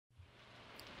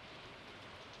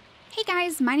Hey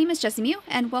guys, my name is JessiMew,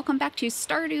 and welcome back to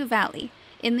Stardew Valley.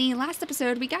 In the last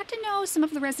episode, we got to know some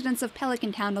of the residents of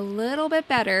Pelican Town a little bit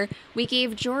better. We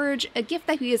gave George a gift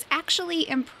that he was actually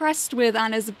impressed with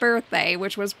on his birthday,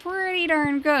 which was pretty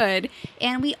darn good.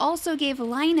 And we also gave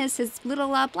Linus his little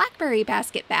blackberry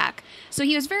basket back. So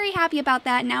he was very happy about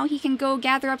that. Now he can go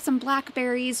gather up some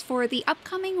blackberries for the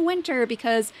upcoming winter,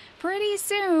 because pretty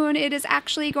soon it is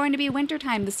actually going to be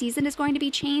wintertime. The season is going to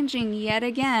be changing yet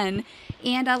again.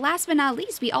 And last but not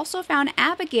least, we also found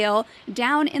Abigail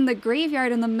down in the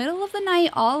graveyard in the middle of the night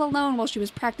all alone while she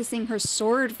was practicing her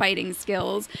sword fighting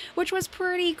skills, which was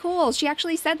pretty cool. She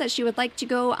actually said that she would like to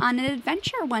go on an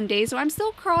adventure one day, so I'm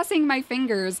still crossing my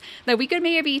fingers that we could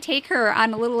maybe take her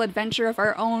on a little adventure of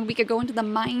our own. We could go into the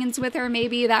mines with her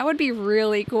maybe. That would be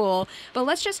really cool. But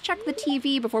let's just check the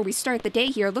TV before we start the day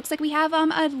here. Looks like we have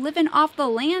a living off the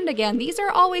land again. These are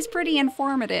always pretty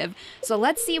informative. So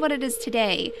let's see what it is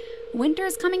today. Winter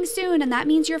is coming soon, and that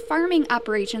means your farming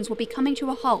operations will be coming to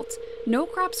a halt. No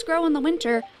crops grow in the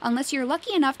winter unless you're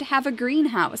lucky enough to have a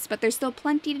greenhouse, but there's still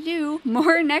plenty to do.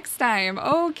 More next time.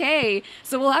 Okay,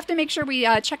 so we'll have to make sure we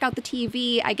check out the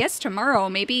TV, I guess tomorrow.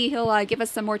 Maybe he'll give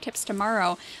us some more tips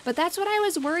tomorrow. But that's what I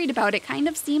was worried about. It kind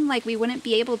of seemed like we wouldn't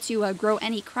be able to grow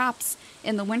any crops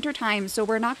in the wintertime, so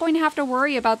we're not going to have to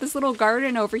worry about this little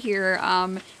garden over here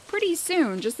pretty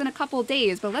soon, just in a couple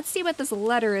days. But let's see what this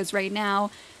letter is right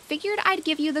now. Figured I'd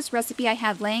give you this recipe I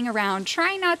had laying around.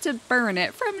 Try not to burn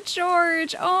it. From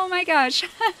George. Oh my gosh.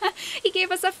 He gave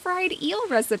us a fried eel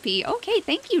recipe. Okay,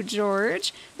 thank you,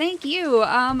 George. Thank you.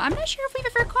 I'm not sure if we've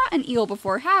ever caught an eel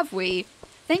before, have we?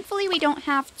 Thankfully, we don't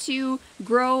have to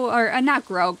grow, or not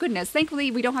grow, goodness.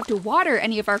 Thankfully, we don't have to water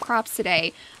any of our crops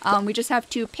today. We just have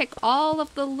to pick all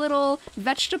of the little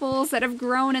vegetables that have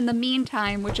grown in the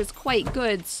meantime, which is quite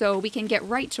good, so we can get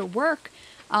right to work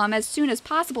as soon as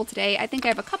possible today. I think I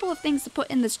have a couple of things to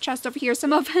put in this chest over here,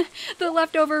 some of the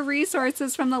leftover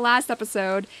resources from the last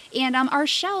episode, and our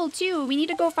shell too. We need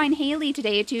to go find Haley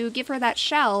today to give her that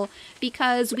shell,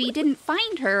 because we didn't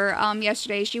find her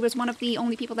yesterday. She was one of the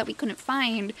only people that we couldn't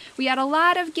find. We had a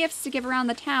lot of gifts to give around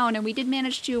the town, and we did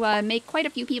manage to make quite a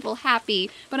few people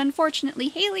happy, but unfortunately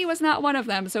Haley was not one of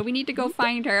them, so we need to go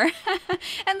find her.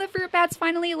 And the fruit bats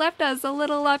finally left us a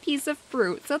little piece of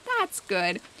fruit, so that's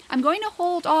good. I'm going to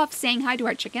hold off saying hi to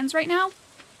our chickens right now,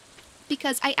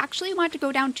 because I actually want to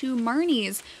go down to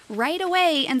Marnie's right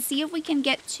away and see if we can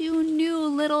get 2 new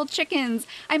little chickens.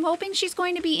 I'm hoping she's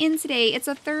going to be in today. It's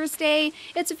a Thursday.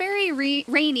 It's very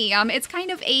rainy. It's kind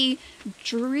of a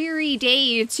dreary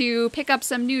day to pick up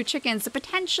some new chickens, to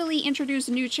potentially introduce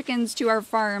new chickens to our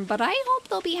farm, but I hope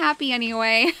they'll be happy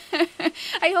anyway.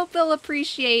 I hope they'll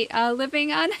appreciate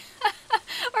living on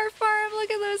our farm.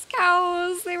 Look at those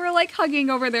cows. They were like hugging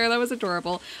over there. That was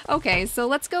adorable. Okay, so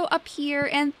let's go up here,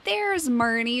 and there's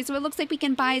Marnie. So it looks like we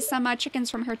can buy some chickens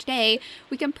from her today.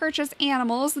 We can purchase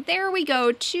animals. There we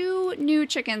go. 2 new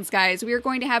chickens, guys. We are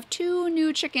going to have 2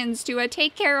 new chickens to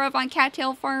take care of on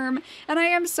Cattail Farm, and I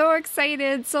am so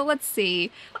excited. So let's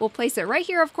see. We'll place it right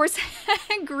here, of course.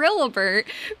 Grillbert.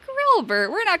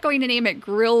 Grillbert. We're not going to name it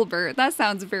Grillbert. That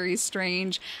sounds very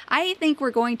strange. I think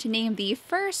we're going to name the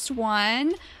first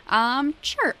one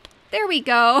Chirp. There we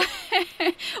go.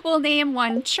 We'll name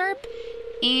one Chirp.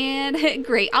 And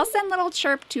great, I'll send little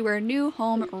Chirp to her new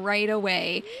home right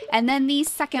away. And then the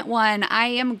second one I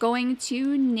am going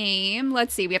to name,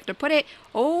 let's see, we have to put it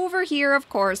over here, of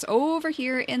course, over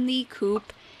here in the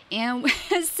coop. And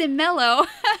Simelo.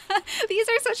 These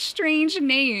are such strange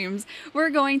names. We're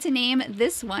going to name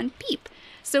this one Peep.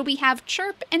 So we have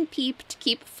Chirp and Peep to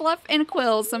keep Fluff and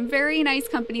Quill some very nice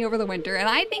company over the winter, and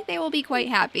I think they will be quite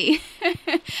happy.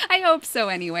 I hope so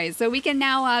anyway. So we can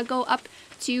now go up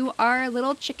to our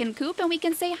little chicken coop, and we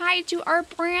can say hi to our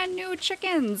brand new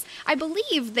chickens. I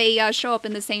believe they show up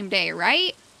in the same day,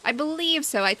 right? I believe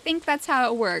so. I think that's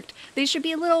how it worked. They should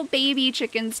be little baby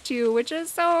chickens too, which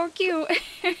is so cute.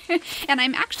 And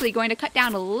I'm actually going to cut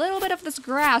down a little bit of this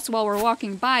grass while we're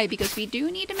walking by, because we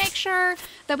do need to make sure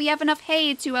that we have enough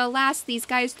hay to last these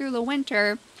guys through the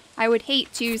winter. I would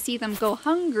hate to see them go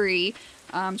hungry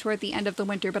toward the end of the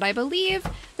winter, but I believe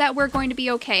that we're going to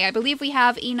be okay. I believe we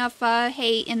have enough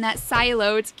hay in that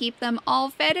silo to keep them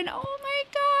all fed, and oh my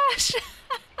gosh!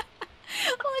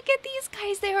 Look at these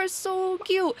guys, they are so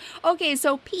cute. Okay,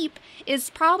 so Peep is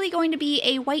probably going to be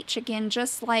a white chicken,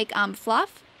 just like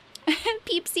Fluff.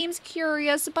 Peep seems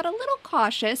curious, but a little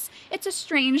cautious. It's a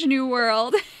strange new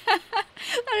world.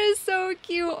 That is so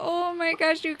cute. Oh my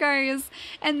gosh, you guys.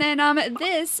 And then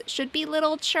this should be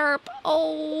little Chirp.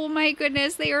 Oh my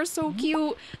goodness, they are so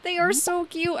cute. They are so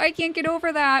cute. I can't get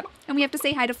over that. And we have to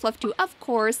say hi to Fluff too. Of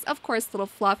course, little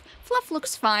Fluff. Fluff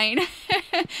looks fine.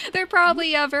 They're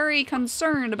probably very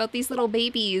concerned about these little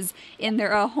babies in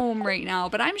their home right now,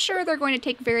 but I'm sure they're going to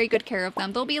take very good care of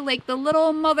them. They'll be like the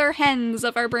little mother hens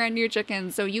of our brand new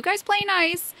chickens. So you guys play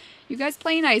nice. You guys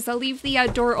play nice. I'll leave the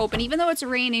door open even though it's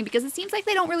raining because it seems like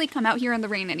they don't really come out here in the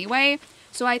rain anyway.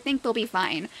 So I think they'll be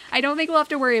fine. I don't think we'll have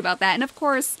to worry about that. And of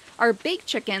course, our big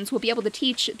chickens will be able to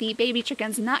teach the baby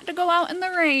chickens not to go out in the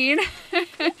rain.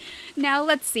 Now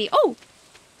let's see. Oh,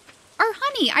 our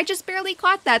honey. I just barely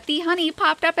caught that. The honey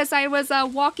popped up as I was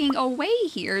walking away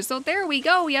here. So there we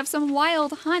go. We have some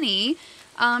wild honey.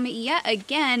 Yet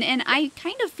again, and I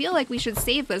kind of feel like we should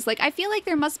save this. Like, I feel like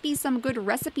there must be some good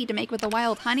recipe to make with the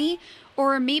wild honey,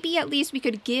 or maybe at least we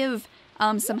could give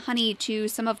some honey to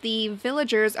some of the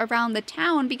villagers around the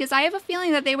town, because I have a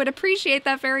feeling that they would appreciate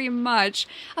that very much.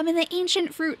 And the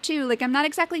ancient fruit too. Like, I'm not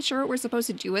exactly sure what we're supposed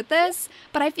to do with this,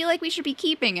 but I feel like we should be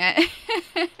keeping it.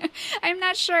 I'm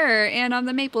not sure. And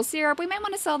the maple syrup, we might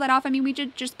want to sell that off. I mean, we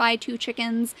did just buy 2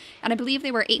 chickens, and I believe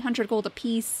they were 800 gold a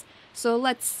piece. So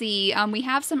let's see, we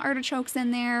have some artichokes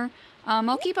in there.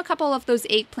 I'll keep a couple of those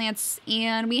eggplants,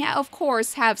 and we of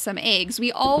course have some eggs. We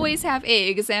always have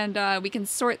eggs, and we can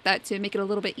sort that to make it a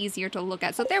little bit easier to look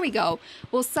at. So there we go.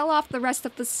 We'll sell off the rest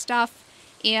of the stuff,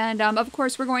 and of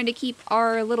course we're going to keep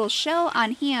our little shell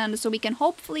on hand so we can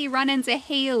hopefully run into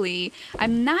Haley.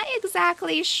 I'm not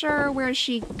exactly sure where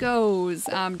she goes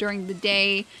during the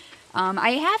day.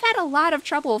 I have had a lot of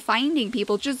trouble finding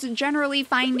people, just generally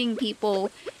finding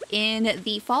people in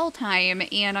the fall time,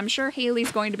 and I'm sure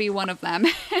Haley's going to be one of them.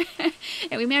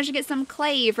 And we managed to get some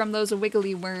clay from those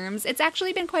wiggly worms. It's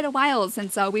actually been quite a while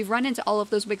since we've run into all of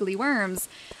those wiggly worms.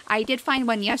 I did find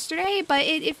one yesterday, but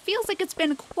it feels like it's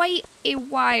been quite a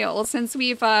while since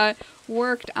we've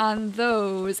worked on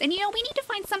those. And you know, we need to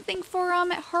find something for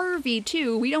Harvey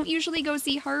too. We don't usually go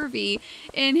see Harvey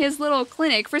in his little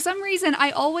clinic. For some reason,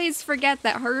 I always forget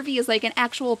that Harvey is like an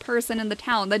actual person in the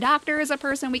town. The doctor is a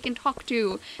person we can talk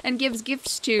to and gives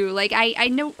gifts to. Like, I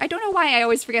don't know why I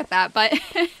always forget that, but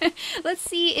let's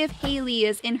see if Haley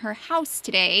is in her house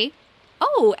today.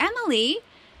 Oh, Emily.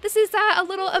 This is a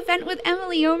little event with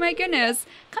Emily. Oh my goodness.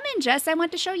 Come in, Jess. I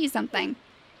want to show you something.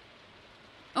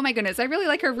 Oh my goodness, I really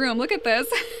like her room. Look at this.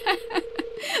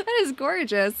 That is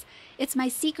gorgeous. It's my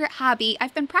secret hobby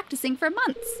I've been practicing for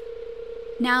months.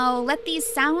 Now let these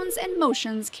sounds and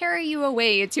motions carry you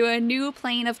away to a new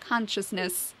plane of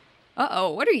consciousness.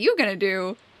 Uh-oh, what are you gonna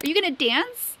do? Are you gonna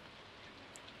dance?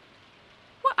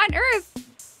 What on earth?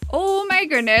 Oh my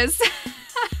goodness.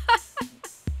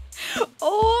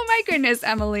 Oh my goodness,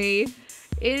 Emily.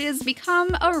 It has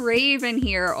become a rave in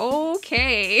here.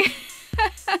 Okay.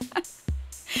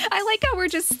 I like how we're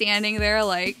just standing there,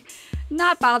 like,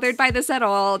 not bothered by this at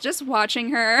all, just watching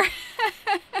her.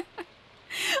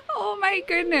 Oh my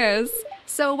goodness.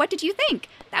 So what did you think?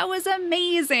 That was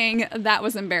amazing. That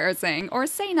was embarrassing. Or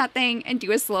say nothing and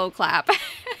do a slow clap.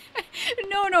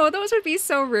 No, those would be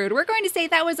so rude. We're going to say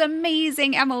that was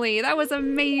amazing, Emily. That was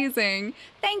amazing.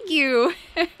 Thank you.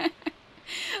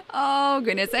 Oh,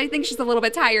 goodness. I think she's a little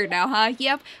bit tired now, huh?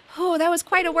 Yep. Oh, that was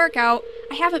quite a workout.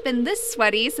 I haven't been this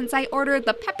sweaty since I ordered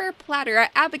the pepper platter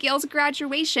at Abigail's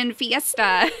graduation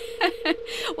fiesta.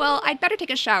 Well, I'd better take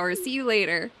a shower. See you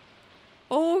later.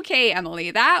 Okay, Emily,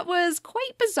 that was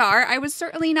quite bizarre. I was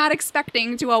certainly not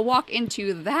expecting to walk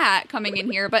into that coming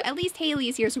in here, but at least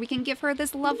Haley's here so we can give her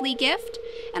this lovely gift,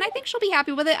 and I think she'll be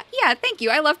happy with it. Yeah, thank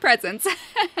you. I love presents.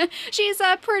 She's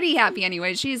pretty happy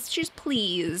anyway. She's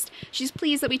pleased. She's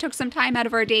pleased that we took some time out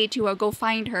of our day to go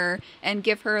find her and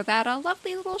give her that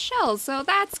lovely little shell, so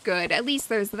that's good. At least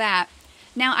there's that.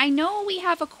 Now, I know we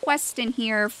have a quest in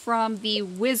here from the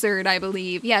wizard, I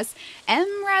believe. Yes, M.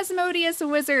 Rasmodius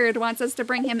Wizard wants us to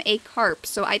bring him a carp.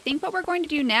 So I think what we're going to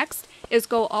do next is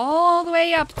go all the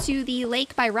way up to the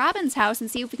lake by Robin's house and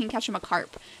see if we can catch him a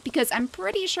carp. Because I'm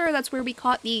pretty sure that's where we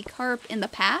caught the carp in the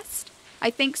past. I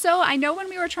think so. I know when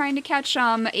we were trying to catch a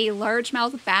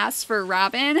largemouth bass for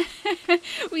Robin,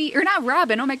 or not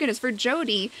Robin, oh my goodness, for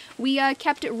Jody, we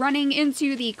kept running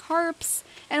into the carps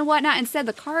and whatnot. Instead,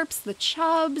 the carps, the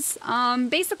chubs,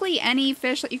 basically any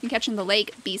fish that you can catch in the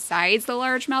lake besides the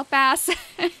largemouth bass.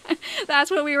 That's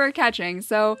what we were catching.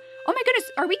 So, oh my goodness,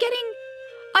 are we getting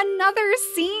another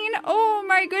scene? Oh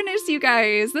my goodness, you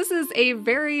guys. This is a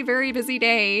very, very busy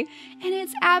day. And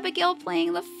it's Abigail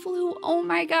playing the flute. Oh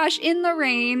my gosh, in the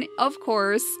rain, of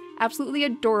course. Absolutely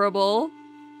adorable.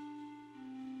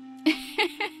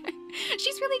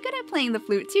 good at playing the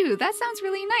flute too. That sounds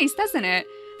really nice, doesn't it?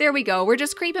 There we go. We're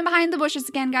just creeping behind the bushes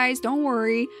again, guys. Don't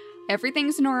worry.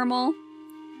 Everything's normal.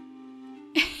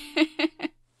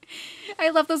 I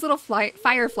love those little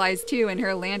fireflies too in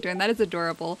her lantern. That is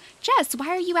adorable. Jess, why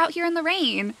are you out here in the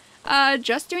rain?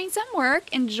 Just doing some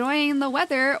work, enjoying the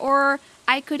weather, or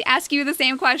I could ask you the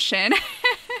same question.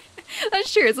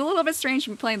 That's true. It's a little bit strange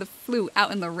to be playing the flute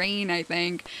out in the rain, I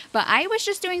think. But I was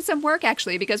just doing some work,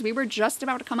 actually, because we were just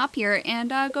about to come up here and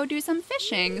go do some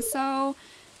fishing. So,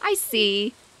 I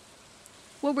see.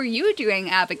 What were you doing,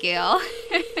 Abigail?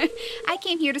 I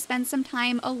came here to spend some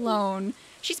time alone.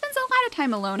 She spends a lot of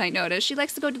time alone, I noticed. She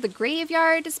likes to go to the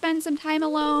graveyard to spend some time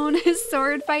alone,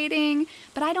 sword fighting.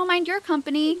 But I don't mind your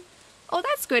company. Oh,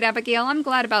 that's good, Abigail. I'm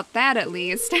glad about that, at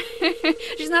least.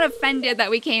 She's not offended that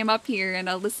we came up here and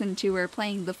listened to her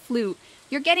playing the flute.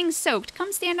 You're getting soaked.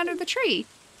 Come stand under the tree.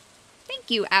 Thank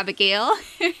you, Abigail.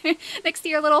 Next to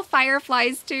your little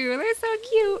fireflies, too. They're so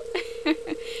cute.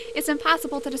 It's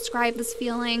impossible to describe this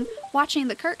feeling, watching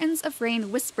the curtains of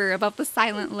rain whisper above the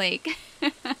silent lake.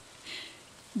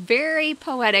 Very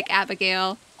poetic,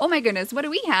 Abigail. Oh my goodness, what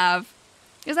do we have?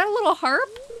 Is that a little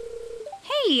harp?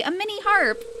 Hey, a mini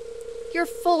harp. You're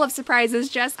full of surprises,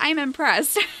 Jess. I'm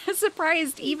impressed.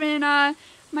 Surprised even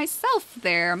myself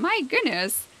there. My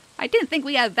goodness. I didn't think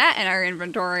we had that in our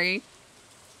inventory.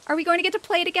 Are we going to get to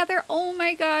play together? Oh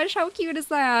my gosh, how cute is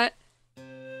that?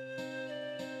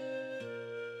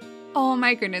 Oh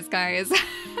my goodness, guys.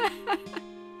 That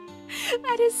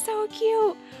is so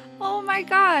cute. Oh my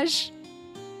gosh.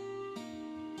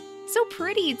 So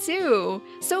pretty, too.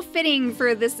 So fitting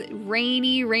for this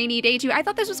rainy day, too. I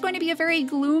thought this was going to be a very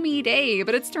gloomy day,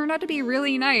 but it's turned out to be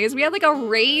really nice. We had like a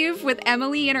rave with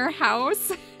Emily in her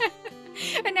house.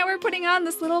 And now we're putting on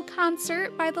this little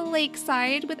concert by the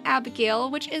lakeside with Abigail,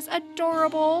 which is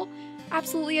adorable.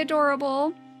 Absolutely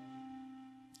adorable.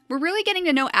 We're really getting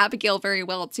to know Abigail very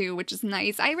well, too, which is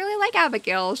nice. I really like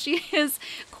Abigail. She is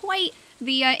quite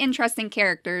the interesting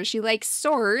character. She likes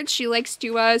swords. She likes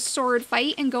to sword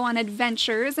fight and go on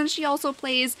adventures. And she also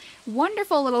plays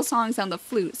wonderful little songs on the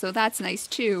flute, so that's nice,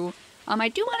 too. I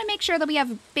do want to make sure that we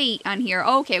have bait on here.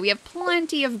 Okay, we have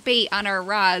plenty of bait on our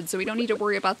rods, so we don't need to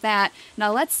worry about that.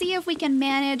 Now let's see if we can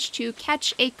manage to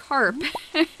catch a carp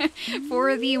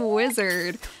for the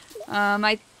wizard.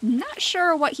 I'm not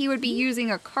sure what he would be using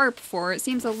a carp for. It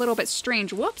seems a little bit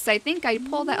strange. Whoops, I think I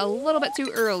pulled that a little bit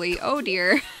too early. Oh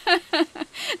dear.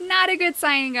 Not a good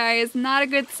sign, guys. Not a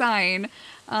good sign.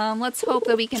 Let's hope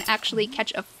that we can actually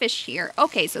catch a fish here.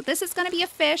 Okay, so this is going to be a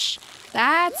fish.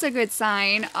 That's a good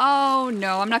sign. Oh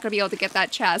no, I'm not going to be able to get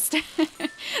that chest.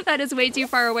 That is way too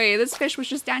far away. This fish was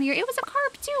just down here. It was a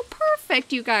carp too.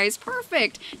 Perfect, you guys.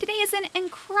 Perfect. Today is an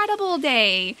incredible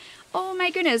day. Oh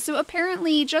my goodness, so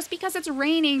apparently just because it's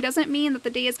raining doesn't mean that the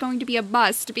day is going to be a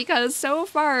bust, because so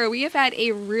far we have had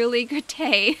a really good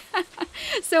day.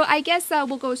 So I guess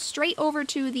we'll go straight over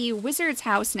to the wizard's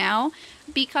house now,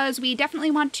 because we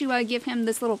definitely want to give him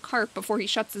this little carp before he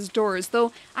shuts his doors,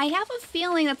 though I have a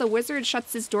feeling that the wizard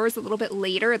shuts his doors a little bit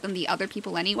later than the other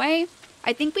people anyway.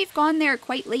 I think we've gone there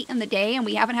quite late in the day, and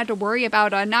we haven't had to worry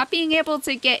about not being able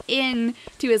to get in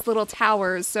to his little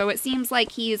towers, so it seems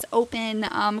like he's open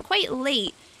quite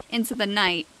late into the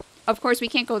night. Of course, we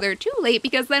can't go there too late,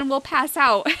 because then we'll pass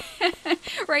out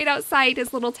right outside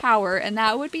his little tower, and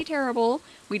that would be terrible.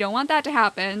 We don't want that to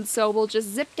happen, so we'll just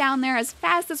zip down there as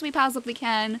fast as we possibly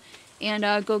can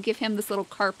and go give him this little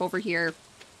carp over here.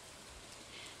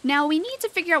 Now, we need to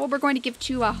figure out what we're going to give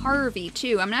to Harvey,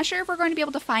 too. I'm not sure if we're going to be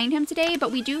able to find him today,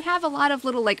 but we do have a lot of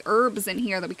little, like, herbs in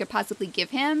here that we could possibly give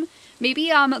him. Maybe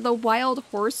the wild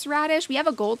horseradish. We have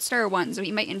a gold star one, so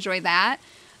he might enjoy that.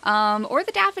 Or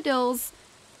the daffodils,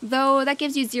 though that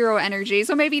gives you 0 energy,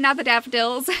 so maybe not the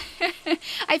daffodils.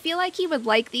 I feel like he would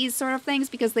like these sort of things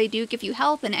because they do give you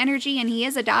health and energy, and he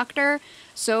is a doctor.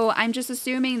 So I'm just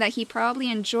assuming that he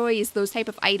probably enjoys those type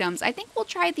of items. I think we'll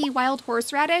try the wild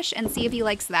horseradish and see if he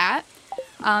likes that.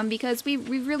 Because we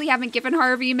really haven't given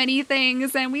Harvey many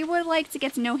things, and we would like to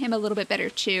get to know him a little bit better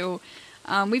too.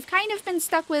 We've kind of been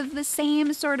stuck with the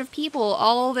same sort of people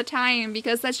all the time,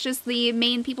 because that's just the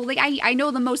main people. Like I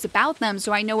know the most about them,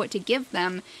 so I know what to give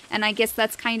them. And I guess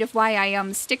that's kind of why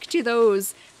I stick to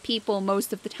those people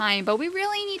most of the time. But we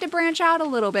really need to branch out a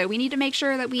little bit. We need to make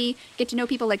sure that we get to know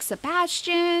people like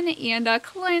Sebastian and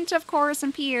Clint, of course,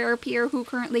 and Pierre. Pierre, who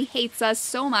currently hates us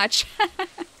so much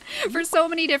for so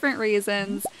many different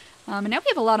reasons. And now we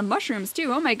have a lot of mushrooms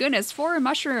too. Oh my goodness, 4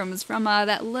 mushrooms from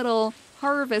that little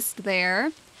harvest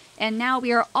there. And now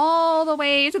we are all the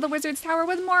way to the wizard's tower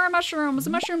with more mushrooms.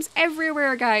 Mushrooms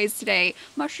everywhere, guys, today.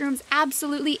 Mushrooms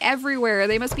absolutely everywhere.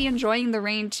 They must be enjoying the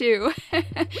rain, too.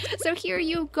 So here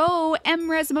you go,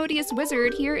 Emresmodius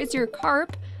Wizard. Here is your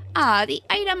carp. Ah, the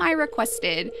item I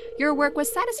requested. Your work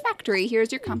was satisfactory.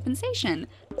 Here's your compensation.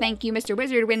 Thank you, Mr.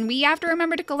 Wizard. When we have to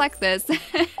remember to collect this.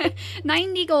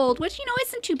 90 gold, which, you know,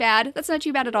 isn't too bad. That's not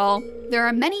too bad at all. There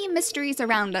are many mysteries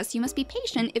around us. You must be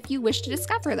patient if you wish to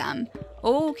discover them.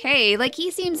 Okay, like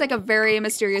he seems like a very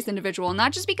mysterious individual,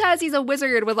 not just because he's a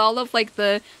wizard with all of like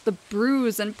the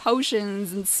brews and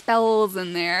potions and spells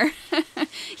in there.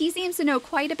 He seems to know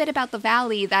quite a bit about the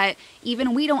valley that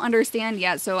even we don't understand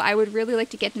yet, so I would really like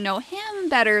to get to know him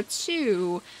better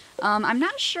too. I'm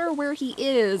not sure where he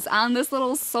is on this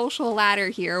little social ladder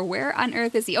here. Where on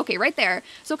earth is he? Okay, right there.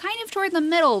 So kind of toward the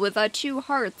middle with 2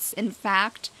 hearts, in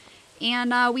fact.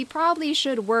 And we probably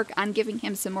should work on giving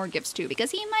him some more gifts too, because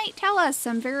he might tell us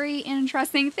some very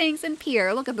interesting things. And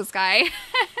Pierre, look at this guy.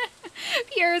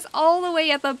 Pierre is all the way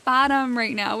at the bottom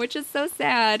right now, which is so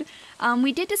sad.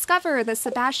 We did discover that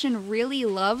Sebastian really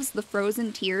loves the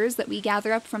frozen tears that we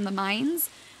gather up from the mines.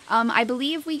 I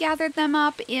believe we gathered them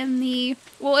up in the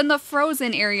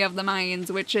frozen area of the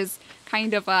mines, which is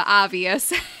kind of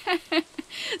obvious.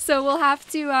 So we'll have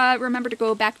to remember to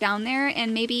go back down there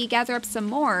and maybe gather up some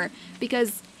more,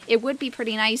 because it would be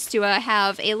pretty nice to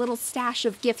have a little stash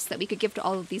of gifts that we could give to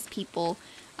all of these people.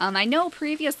 I know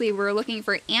previously we were looking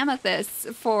for amethysts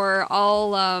for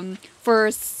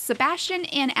for Sebastian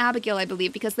and Abigail, I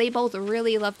believe, because they both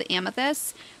really love the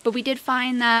amethysts. But we did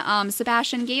find that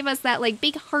Sebastian gave us that like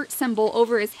big heart symbol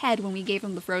over his head when we gave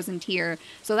him the frozen tear.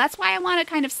 So that's why I want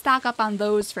to kind of stock up on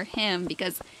those for him,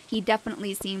 because he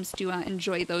definitely seems to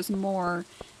enjoy those more.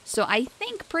 So I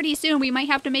think pretty soon we might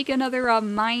have to make another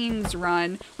mines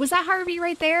run. Was that Harvey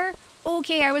right there?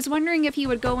 Okay, I was wondering if he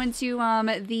would go into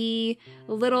the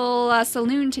little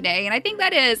saloon today, and I think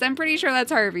that is. I'm pretty sure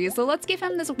that's Harvey. So let's give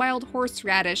him this wild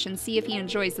horseradish and see if he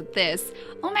enjoys this.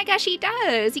 Oh my gosh, he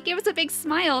does! He gave us a big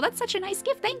smile. That's such a nice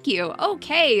gift, thank you.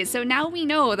 Okay, so now we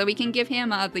know that we can give him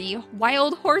the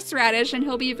wild horseradish and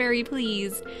he'll be very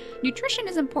pleased. Nutrition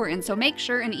is important, so make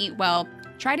sure and eat well.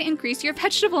 Try to increase your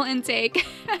vegetable intake.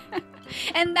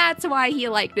 And that's why he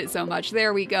liked it so much.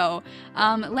 There we go.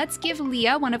 Let's give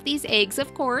Leah one of these eggs,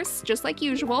 of course, just like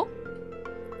usual.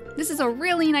 This is a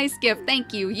really nice gift.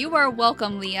 Thank you. You are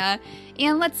welcome, Leah.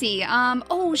 And let's see.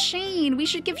 Oh, Shane. We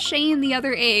should give Shane the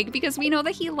other egg because we know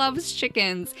that he loves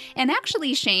chickens. And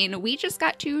actually, Shane, we just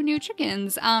got 2 new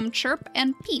chickens, Chirp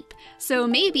and Peep. So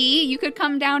maybe you could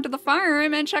come down to the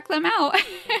farm and check them out.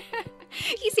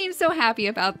 He seems so happy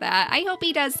about that. I hope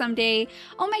he does someday.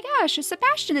 Oh my gosh,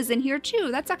 Sebastian is in here too.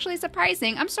 That's actually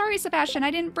surprising. I'm sorry, Sebastian.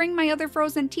 I didn't bring my other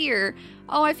frozen tear.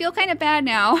 Oh, I feel kind of bad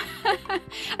now.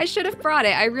 I should have brought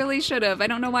it. I really should have. I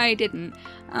don't know why I didn't.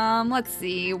 Let's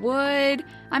see.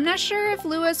 I'm not sure if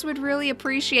Lewis would really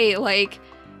appreciate, like,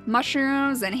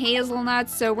 mushrooms and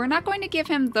hazelnuts, so we're not going to give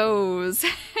him those.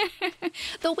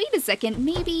 Though wait a second,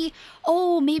 maybe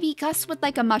Gus would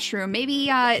like a mushroom.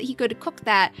 Maybe he could cook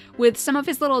that with some of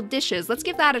his little dishes. Let's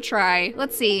give that a try.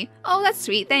 Let's see. Oh, that's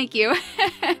sweet, thank you.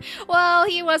 Well,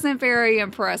 he wasn't very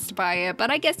impressed by it, but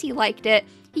I guess he liked it.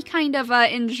 He kind of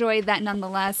enjoyed that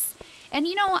nonetheless. And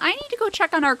you know, I need to go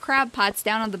check on our crab pots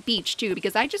down on the beach too,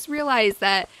 because I just realized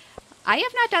that I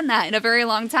have not done that in a very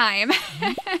long time.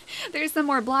 There's some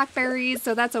more blackberries,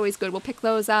 so that's always good. We'll pick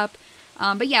those up.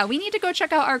 But yeah, we need to go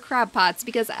check out our crab pots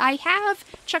because I have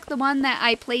checked the one that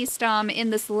I placed in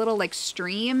this little like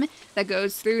stream that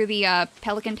goes through the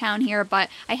Pelican Town here, but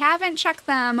I haven't checked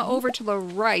them over to the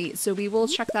right, so we will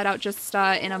check that out just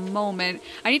in a moment.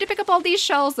 I need to pick up all these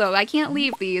shells though. I can't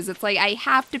leave these. It's like I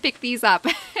have to pick these up.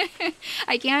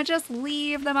 I can't just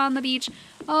leave them on the beach.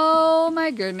 Oh my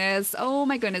goodness. Oh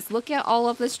my goodness. Look at all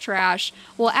of this trash.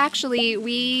 Well, actually,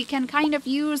 we can kind of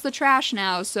use the trash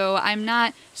now, so I'm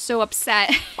not so upset.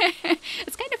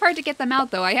 It's kind of hard to get them out,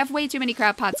 though. I have way too many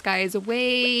crab pots, guys.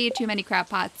 Way too many crab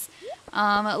pots.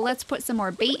 Let's put some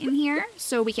more bait in here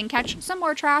so we can catch some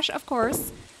more trash, of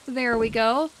course. There we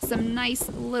go. Some nice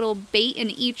little bait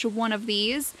in each one of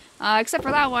these. Except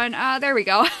for that one. There we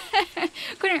go.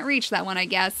 Couldn't reach that one, I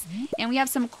guess. And we have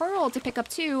some coral to pick up,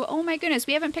 too. Oh my goodness,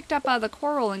 we haven't picked up the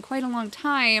coral in quite a long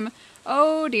time.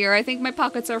 Oh dear, I think my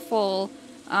pockets are full.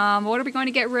 What are we going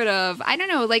to get rid of? I don't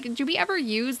know, like, do we ever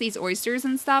use these oysters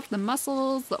and stuff? The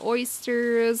mussels, the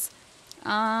oysters.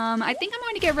 I think I'm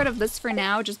going to get rid of this for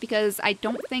now just because I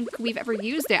don't think we've ever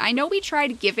used it. I know we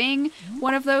tried giving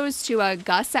one of those to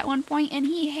Gus at one point and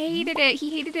he hated it.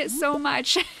 He hated it so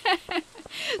much.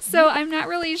 So I'm not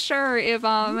really sure if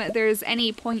there's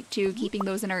any point to keeping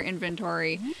those in our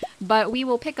inventory. But we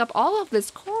will pick up all of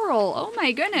this coral. Oh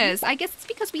my goodness. I guess it's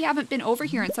because we haven't been over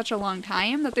here in such a long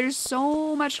time that there's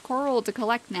so much coral to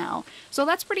collect now. So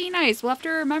that's pretty nice. We'll have to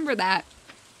remember that.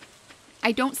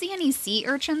 I don't see any sea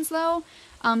urchins though.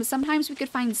 Sometimes we could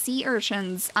find sea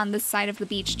urchins on this side of the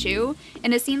beach too.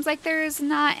 And it seems like there's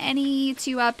not any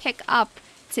to pick up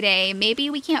today. Maybe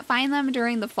we can't find them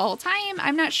during the fall time?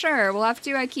 I'm not sure. We'll have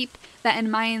to keep that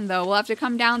in mind though. We'll have to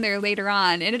come down there later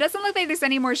on. And it doesn't look like there's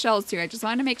any more shells too. I just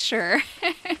wanted to make sure.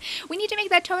 We need to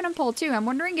make that totem pole too. I'm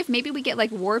wondering if maybe we get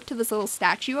like warped to this little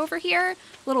statue over here.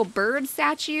 Little bird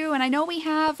statue. And I know we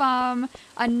have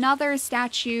another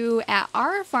statue at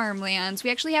our farmlands.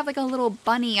 We actually have like a little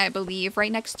bunny, I believe,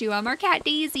 right next to our cat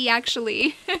Daisy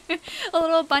actually. A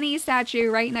little bunny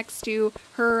statue right next to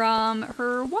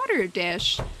her water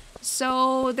dish.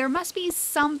 So there must be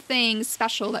something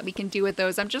special that we can do with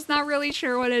those. I'm just not really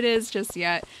sure what it is just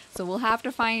yet. So we'll have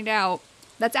to find out.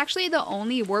 That's actually the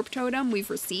only warp totem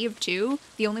we've received too.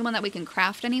 The only one that we can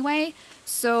craft anyway.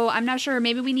 So I'm not sure.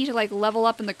 Maybe we need to like level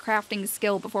up in the crafting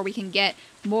skill before we can get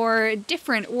more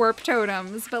different warp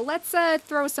totems. But let's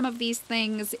throw some of these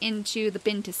things into the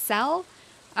bin to sell.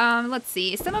 Let's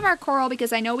see. Some of our coral,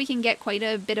 because I know we can get quite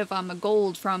a bit of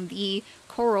gold from the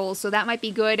coral, so that might be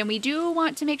good. And we do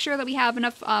want to make sure that we have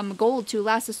enough gold to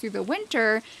last us through the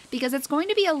winter, because it's going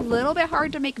to be a little bit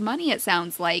hard to make money, it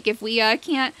sounds like. If we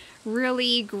can't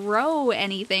really grow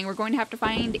anything, we're going to have to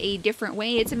find a different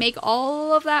way to make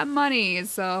all of that money.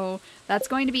 So that's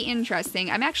going to be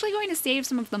interesting. I'm actually going to save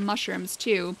some of the mushrooms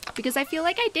too, because I feel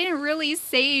like I didn't really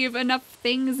save enough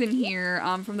things in here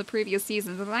from the previous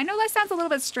seasons. And I know that sounds a little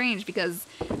bit strange because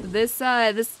this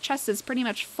chest is pretty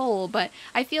much full, but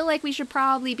I feel like we should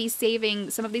probably be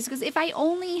saving some of these, because if I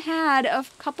only had a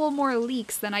couple more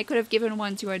leeks, then I could have given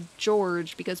one to a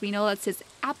George, because we know that's his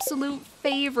absolute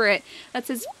favorite. That's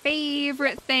his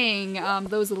favorite thing,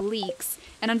 those leeks.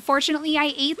 And unfortunately,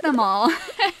 I ate them all.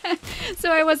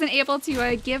 So I wasn't able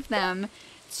to give them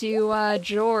to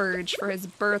George for his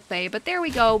birthday. But there we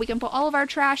go. We can put all of our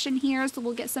trash in here, so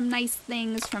we'll get some nice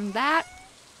things from that.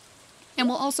 And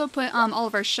we'll also put all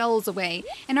of our shells away.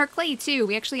 And our clay, too.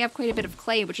 We actually have quite a bit of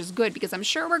clay, which is good, because I'm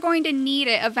sure we're going to need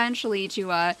it eventually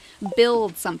to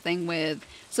build something with.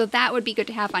 So that would be good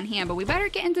to have on hand. But we better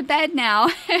get into bed now.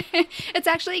 It's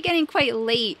actually getting quite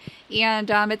late. And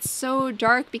it's so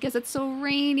dark because it's so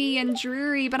rainy and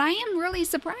dreary. But I am really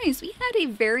surprised. We had a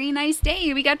very nice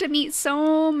day. We got to meet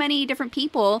so many different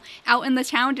people out in the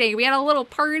town today. We had a little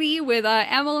party with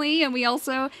Emily. And we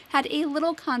also had a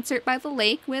little concert by the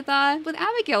lake with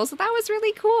Abigail. So that was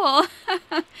really cool.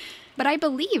 But I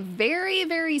believe very,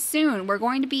 very soon we're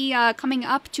going to be coming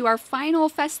up to our final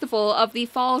festival of the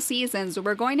fall season. So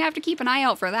we're going to have to keep an eye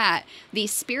out for that. The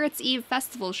Spirits Eve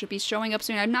Festival should be showing up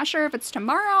soon. I'm not sure if it's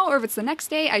tomorrow or if it's the next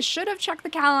day. I should have checked the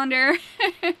calendar.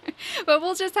 But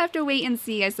we'll just have to wait and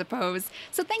see, I suppose.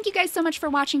 So thank you guys so much for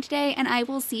watching today, and I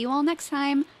will see you all next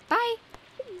time. Bye!